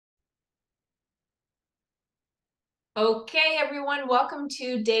Okay, everyone, welcome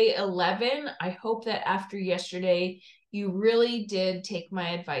to day 11. I hope that after yesterday, you really did take my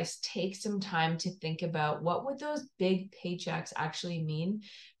advice. Take some time to think about what would those big paychecks actually mean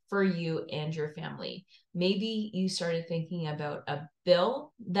for you and your family. Maybe you started thinking about a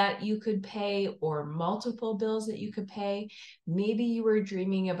bill that you could pay or multiple bills that you could pay. Maybe you were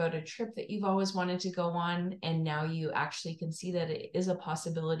dreaming about a trip that you've always wanted to go on, and now you actually can see that it is a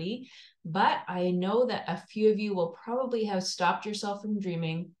possibility. But I know that a few of you will probably have stopped yourself from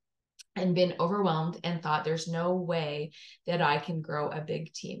dreaming and been overwhelmed and thought there's no way that I can grow a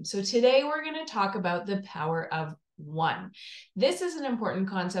big team. So today we're going to talk about the power of one. This is an important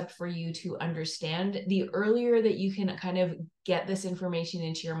concept for you to understand. The earlier that you can kind of get this information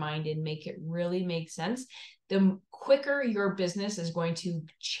into your mind and make it really make sense, the quicker your business is going to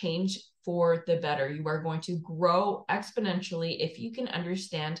change for the better. You are going to grow exponentially if you can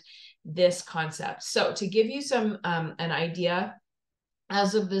understand this concept. So to give you some an idea,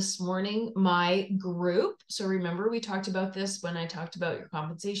 as of this morning, my group, so remember we talked about this when I talked about your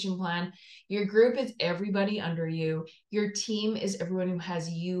compensation plan. Your group is everybody under you. Your team is everyone who has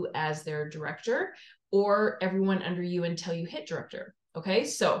you as their director, or everyone under you until you hit director. Okay,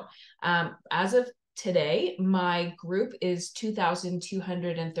 so as of today, my group is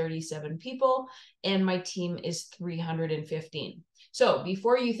 2,237 people and my team is 315. So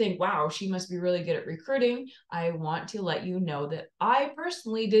before you think, wow, she must be really good at recruiting, I want to let you know that I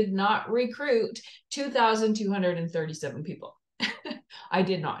personally did not recruit 2,237 people. I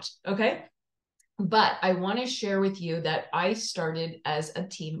did not. Okay. But I want to share with you that I started as a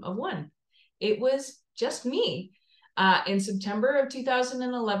team of one. It was just me. In September of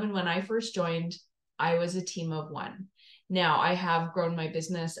 2011, when I first joined, I was a team of one. Now I have grown my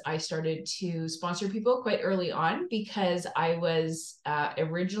business. I started to sponsor people quite early on because I was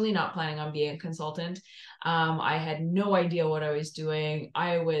originally not planning on being a consultant. I had no idea what I was doing.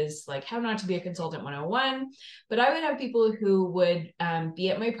 I was like, how not to be a consultant 101. But I would have people who would be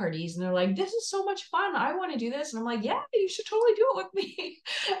at my parties and they're like, this is so much fun. I want to do this. And I'm like, yeah, you should totally do it with me.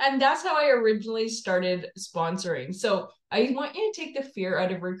 And that's how I originally started sponsoring. So I want you to take the fear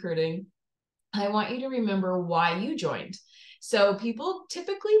out of recruiting. I want you to remember why you joined. So people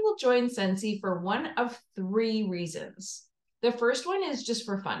typically will join Scentsy for one of three reasons. The first one is just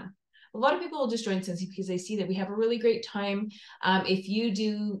for fun. A lot of people will just join Scentsy because they see that we have a really great time. If you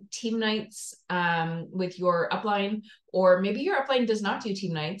do team nights with your upline, or maybe your upline does not do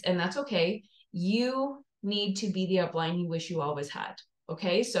team nights, and that's okay. You need to be the upline you wish you always had.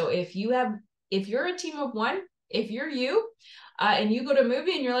 Okay, so if you're a team of one, if you're you, and you go to a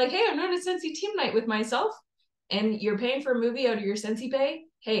movie and you're like, hey, I'm doing a Scentsy team night with myself, and you're paying for a movie out of your Scentsy pay,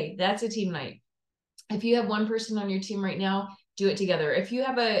 hey, that's a team night. If you have one person on your team right now, do it together. If you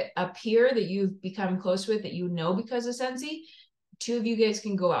have a peer that you've become close with that you know because of Scentsy, two of you guys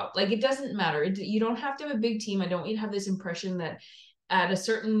can go out. Like, it doesn't matter. You don't have to have a big team. I don't want you to have this impression that at a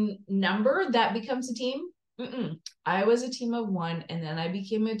certain number that becomes a team. I was a team of one, and then I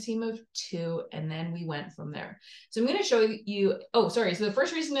became a team of two, and then we went from there. So I'm going to show you. Oh, sorry. So the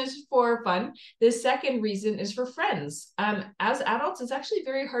first reason is for fun. The second reason is for friends. As adults, it's actually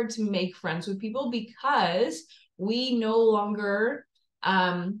very hard to make friends with people because we no longer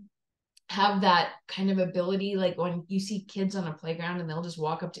have that kind of ability. Like when you see kids on a playground and they'll just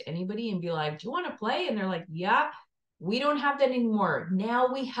walk up to anybody and be like, do you want to play? And they're like, yeah. We don't have that anymore.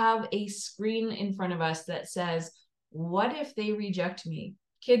 Now we have a screen in front of us that says, what if they reject me?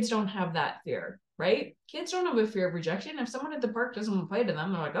 Kids don't have that fear, right? Kids don't have a fear of rejection. If someone at the park doesn't want to play to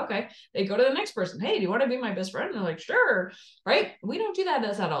them, they're like, okay. They go to the next person. Hey, do you want to be my best friend? And they're like, sure, right? We don't do that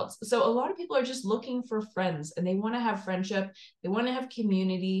as adults. So a lot of people are just looking for friends and they want to have friendship. They want to have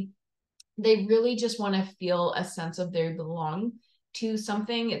community. They really just want to feel a sense of they belong to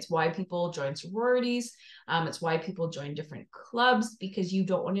something. It's why people join sororities. It's why people join different clubs, because you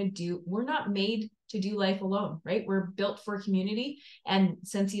don't want to do, we're not made to do life alone, right? We're built for community, and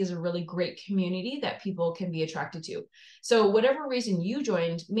Scentsy is a really great community that people can be attracted to. So whatever reason you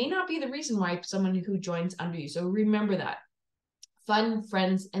joined may not be the reason why someone who joins under you. So remember that. Fun,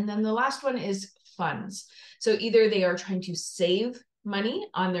 friends, and then the last one is funds. So either they are trying to save money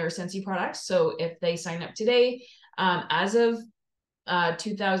on their Scentsy products. So if they sign up today, as of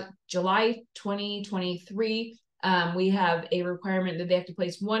 2000 July 2023, we have a requirement that they have to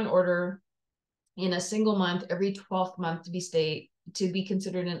place one order in a single month every 12th month to be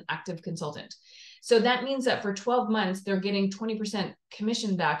considered an active consultant. So that means that for 12 months, they're getting 20%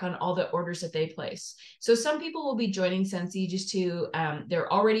 commission back on all the orders that they place. So some people will be joining Scentsy just to,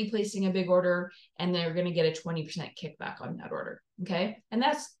 they're already placing a big order and they're going to get a 20% kickback on that order. Okay. And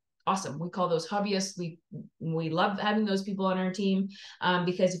that's awesome. We call those hobbyists. We love having those people on our team,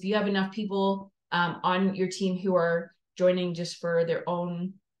 because if you have enough people on your team who are joining just for their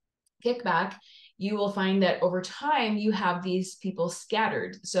own kickback, you will find that over time you have these people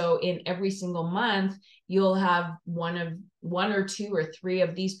scattered. So in every single month, you'll have one or two or three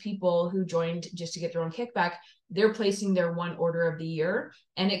of these people who joined just to get their own kickback. They're placing their one order of the year,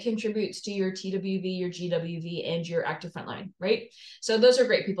 and it contributes to your TWV, your GWV, and your active frontline, right? So those are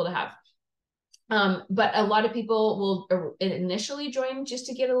great people to have. But a lot of people will initially join just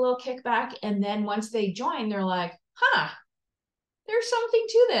to get a little kickback. And then once they join, they're like, there's something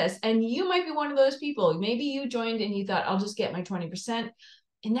to this. And you might be one of those people. Maybe you joined and you thought, I'll just get my 20%.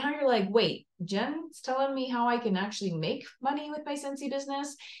 And now you're like, wait, Jen's telling me how I can actually make money with my Scentsy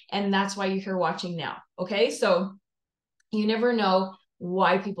business. And that's why you're here watching now. Okay. So you never know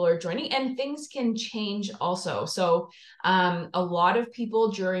why people are joining, and things can change also. So a lot of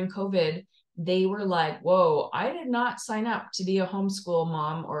people during COVID, they were like, whoa, I did not sign up to be a homeschool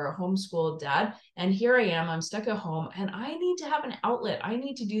mom or a homeschool dad. And here I am, I'm stuck at home and I need to have an outlet. I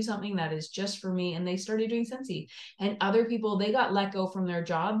need to do something that is just for me. And they started doing Scentsy. And other people, they got let go from their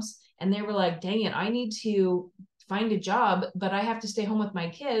jobs and they were like, dang it, I need to find a job, but I have to stay home with my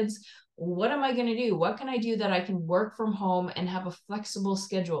kids. What am I going to do? What can I do that I can work from home and have a flexible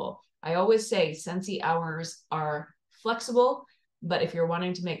schedule? I always say Scentsy hours are flexible, but if you're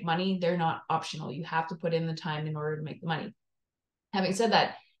wanting to make money, they're not optional. You have to put in the time in order to make the money. Having said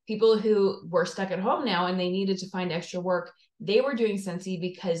that, people who were stuck at home now and they needed to find extra work, they were doing Scentsy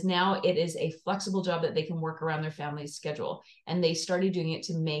because now it is a flexible job that they can work around their family's schedule. And they started doing it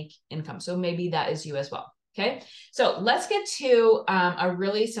to make income. So maybe that is you as well. Okay, so let's get to a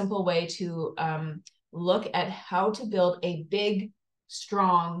really simple way to look at how to build a big,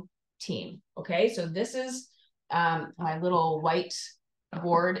 strong team. Okay, so this is my little white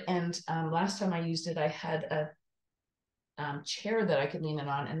board. And last time I used it, I had a chair that I could lean it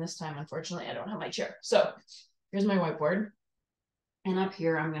on. And this time, unfortunately, I don't have my chair. So here's my whiteboard. And up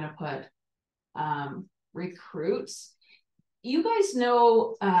here, I'm going to put recruits. You guys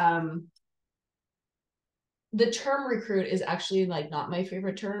know the term recruit is actually like not my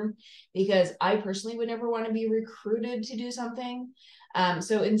favorite term, because I personally would never want to be recruited to do something.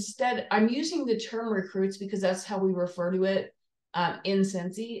 So instead, I'm using the term recruits because that's how we refer to it in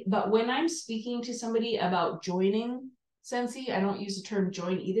Scentsy. But when I'm speaking to somebody about joining Scentsy, I don't use the term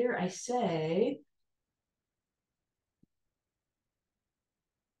join either. I say,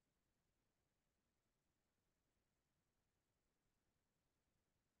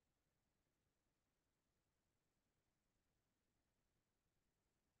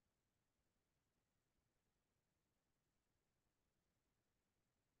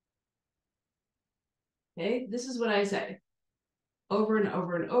 okay, this is what I say over and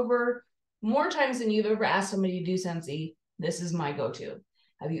over and over, more times than you've ever asked somebody to do Scentsy. This is my go-to.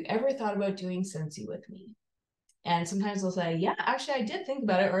 Have you ever thought about doing Scentsy with me? And sometimes they'll say, yeah, actually, I did think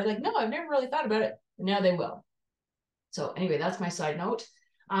about it. Or like, no, I've never really thought about it. But now they will. So anyway, that's my side note.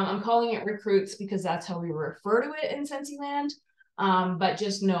 I'm calling it recruits because that's how we refer to it in Scentsy land. But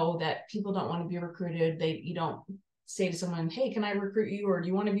just know that people don't want to be recruited. You don't say to someone, hey, can I recruit you? Or do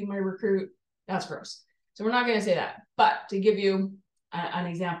you want to be my recruit? That's gross. So we're not going to say that. But to give you an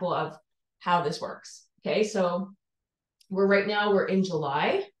example of how this works. Okay, so right now we're in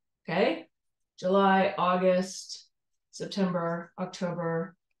July. Okay, July, August, September,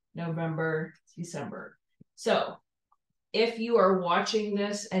 October, November, December. So if you are watching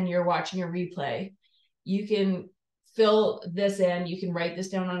this and you're watching a replay, you can fill this in. You can write this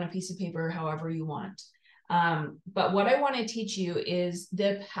down on a piece of paper, however you want. But what I want to teach you is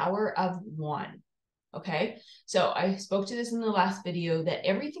the power of one. Okay, so I spoke to this in the last video, that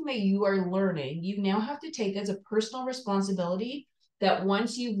everything that you are learning, you now have to take as a personal responsibility, that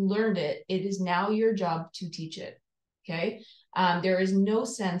once you've learned it, it is now your job to teach it. Okay, there is no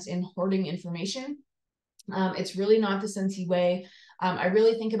sense in hoarding information. It's really not the Scentsy way. I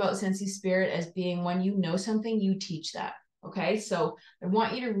really think about Scentsy spirit as being, when you know something, you teach that. Okay, so I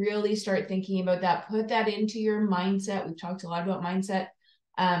want you to really start thinking about that. Put that into your mindset. We've talked a lot about mindset.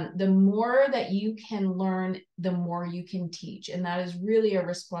 The more that you can learn, the more you can teach. And that is really a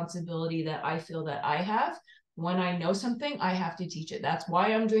responsibility that I feel that I have. When I know something, I have to teach it. That's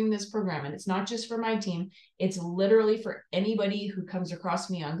why I'm doing this program. And it's not just for my team. It's literally for anybody who comes across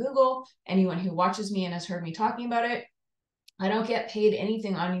me on Google, anyone who watches me and has heard me talking about it. I don't get paid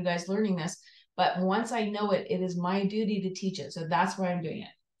anything on you guys learning this, but once I know it, it is my duty to teach it. So that's why I'm doing it.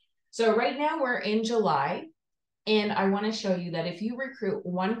 So right now we're in July. And I want to show you that if you recruit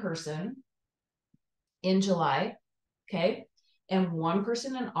one person in July, okay, and one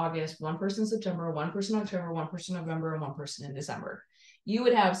person in August, one person in September, one person in October, one person in November, and one person in December. You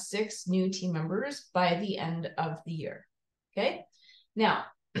would have 6 new team members by the end of the year. Okay. Now,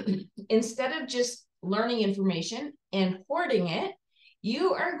 instead of just learning information and hoarding it,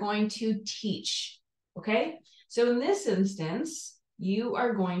 you are going to teach. Okay. So in this instance, you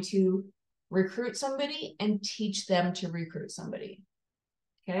are going to recruit somebody and teach them to recruit somebody.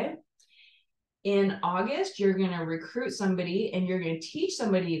 Okay. In August, you're going to recruit somebody and you're going to teach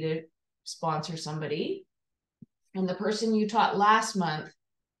somebody to sponsor somebody. And the person you taught last month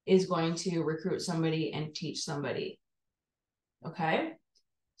is going to recruit somebody and teach somebody. Okay.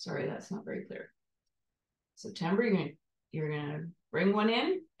 Sorry, that's not very clear. September, you're gonna bring one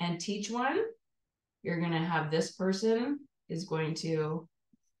in and teach one. You're gonna have this person is going to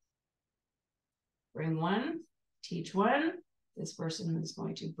bring one, teach one. This person is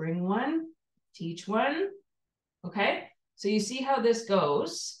going to bring one, teach one. Okay, so you see how this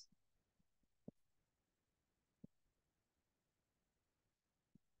goes.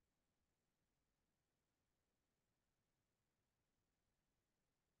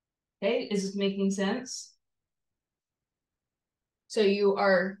 Okay, is this making sense? So you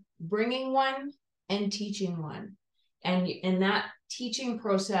are bringing one and teaching one. And that teaching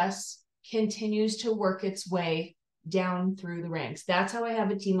process continues to work its way down through the ranks. That's how I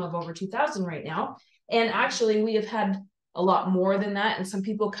have a team of over 2,000 right now. And actually, we have had a lot more than that. And some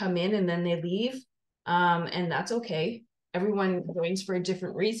people come in and then they leave. And that's okay. Everyone joins for a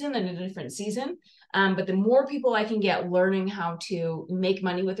different reason and a different season. But the more people I can get learning how to make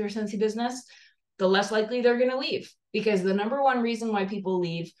money with their Scentsy business, the less likely they're going to leave. Because the number one reason why people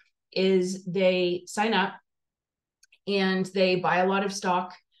leave is they sign up and they buy a lot of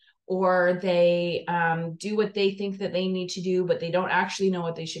stock, or they do what they think that they need to do, but they don't actually know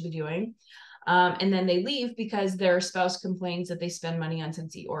what they should be doing. And then they leave because their spouse complains that they spend money on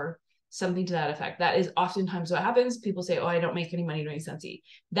Scentsy or something to that effect. That is oftentimes what happens. People say, oh, I don't make any money doing Scentsy.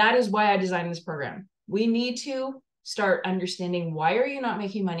 That is why I designed this program. We need to start understanding, why are you not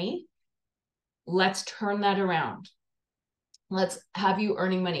making money? Let's turn that around. Let's have you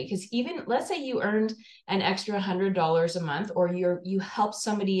earning money. Because even, let's say you earned an extra $100 a month, or you help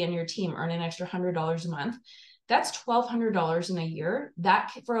somebody in your team earn an extra $100 a month. That's $1,200 in a year.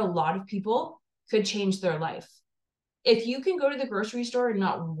 That, for a lot of people, could change their life. If you can go to the grocery store and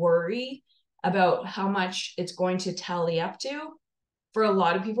not worry about how much it's going to tally up to, for a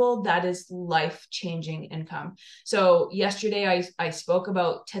lot of people, that is life-changing income. So yesterday I spoke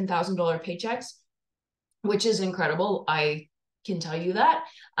about $10,000 paychecks, which is incredible. I can tell you that.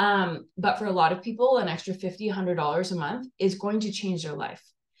 But for a lot of people, an extra $50, $100 a month is going to change their life.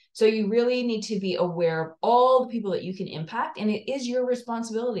 So you really need to be aware of all the people that you can impact, and it is your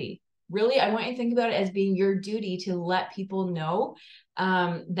responsibility. Really, I want you to think about it as being your duty to let people know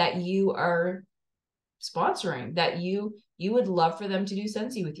that you are sponsoring, that you would love for them to do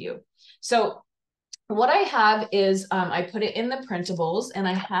Scentsy with you. So what I have is I put it in the printables, and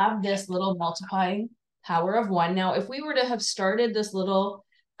I have this little multiplying power of 1. Now, if we were to have started this little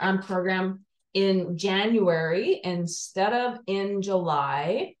program in January instead of in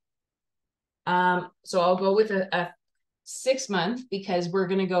July, so I'll go with a 6-month, because we're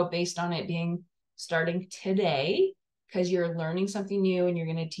going to go based on it being starting today, because you're learning something new and you're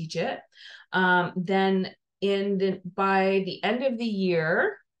going to teach it. Then by the end of the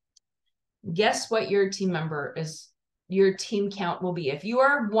year, guess what your team count will be. If you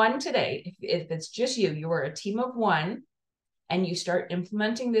are 1 today, if it's just you are a team of 1, and you start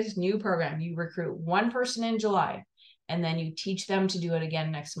implementing this new program, you recruit 1 person in July, and then you teach them to do it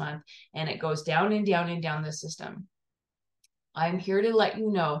again next month, and it goes down and down and down the system. I'm here to let you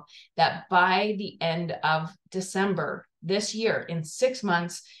know that by the end of December this year, in 6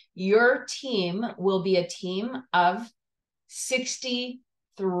 months, your team will be a team of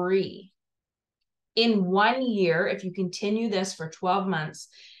 63. In 1 year, if you continue this for 12 months,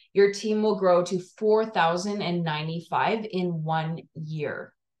 your team will grow to 4,095 in 1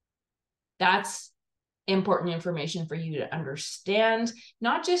 year. That's important information for you to understand,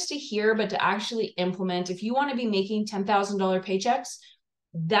 not just to hear, but to actually implement. If you want to be making $10,000 paychecks,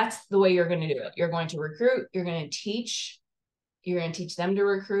 that's the way you're going to do it. You're going to recruit, you're going to teach them to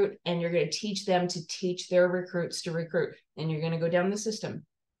recruit, and you're going to teach them to teach their recruits to recruit. And you're going to go down the system.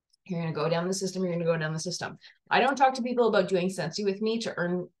 You're going to go down the system. You're going to go down the system. I don't talk to people about doing Scentsy with me to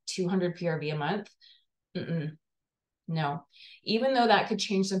earn 200 PRV a month. No, even though that could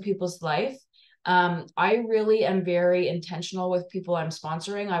change some people's life, I really am very intentional with people I'm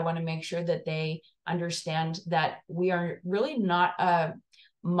sponsoring. I want to make sure that they understand that we are really not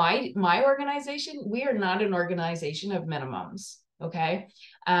my organization. We are not an organization of minimums. Okay.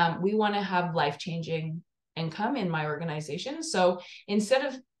 We want to have life-changing income in my organization. So instead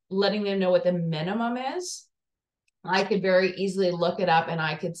of letting them know what the minimum is, I could very easily look it up and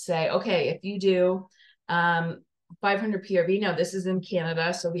I could say, okay, if you do 500 PRV, now this is in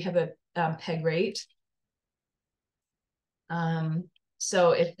Canada, so we have a peg rate.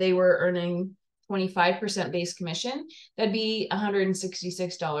 So if they were earning 25% base commission, that'd be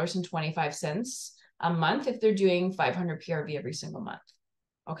 $166.25 a month if they're doing 500 PRV every single month.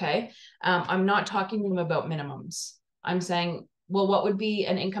 Okay. I'm not talking to them about minimums. I'm saying, well, what would be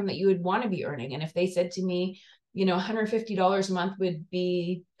an income that you would want to be earning? And if they said to me, you know, $150 a month would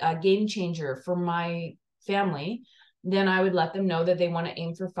be a game changer for my family, then I would let them know that they want to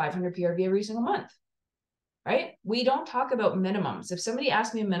aim for 500 PRV every single month. Right? We don't talk about minimums. If somebody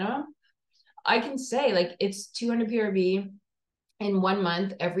asks me a minimum, I can say like it's 200 PRV in 1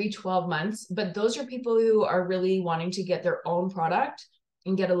 month every 12 months. But those are people who are really wanting to get their own product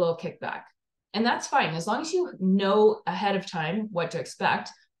and get a little kickback. And that's fine. As long as you know ahead of time what to expect,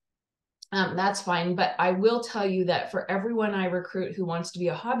 that's fine. But I will tell you that for everyone I recruit who wants to be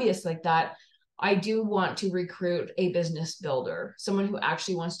a hobbyist like that, I do want to recruit a business builder, someone who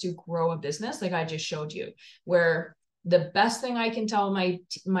actually wants to grow a business like I just showed you, where the best thing I can tell my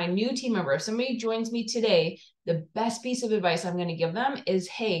new team member, if somebody joins me today, the best piece of advice I'm going to give them is,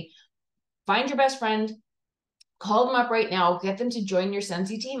 hey, find your best friend, call them up right now, get them to join your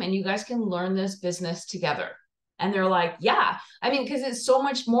Scentsy team, and you guys can learn this business together. And they're like, yeah, I mean, because it's so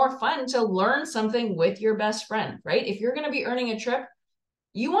much more fun to learn something with your best friend, right? If you're going to be earning a trip,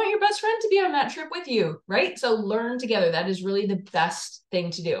 you want your best friend to be on that trip with you, right? So learn together. That is really the best thing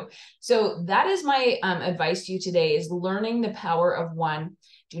to do. So that is my advice to you today, is learning the power of one.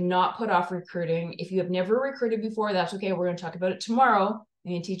 Do not put off recruiting. If you have never recruited before, that's okay. We're going to talk about it tomorrow.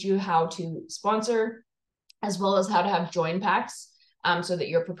 I'm going to teach you how to sponsor, as well as how to have join packs, so that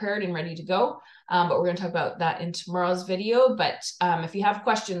you're prepared and ready to go. But we're going to talk about that in tomorrow's video. But if you have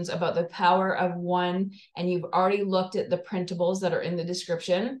questions about the power of one and you've already looked at the printables that are in the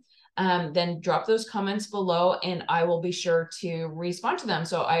description, then drop those comments below and I will be sure to respond to them.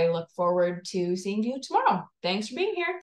 So I look forward to seeing you tomorrow. Thanks for being here.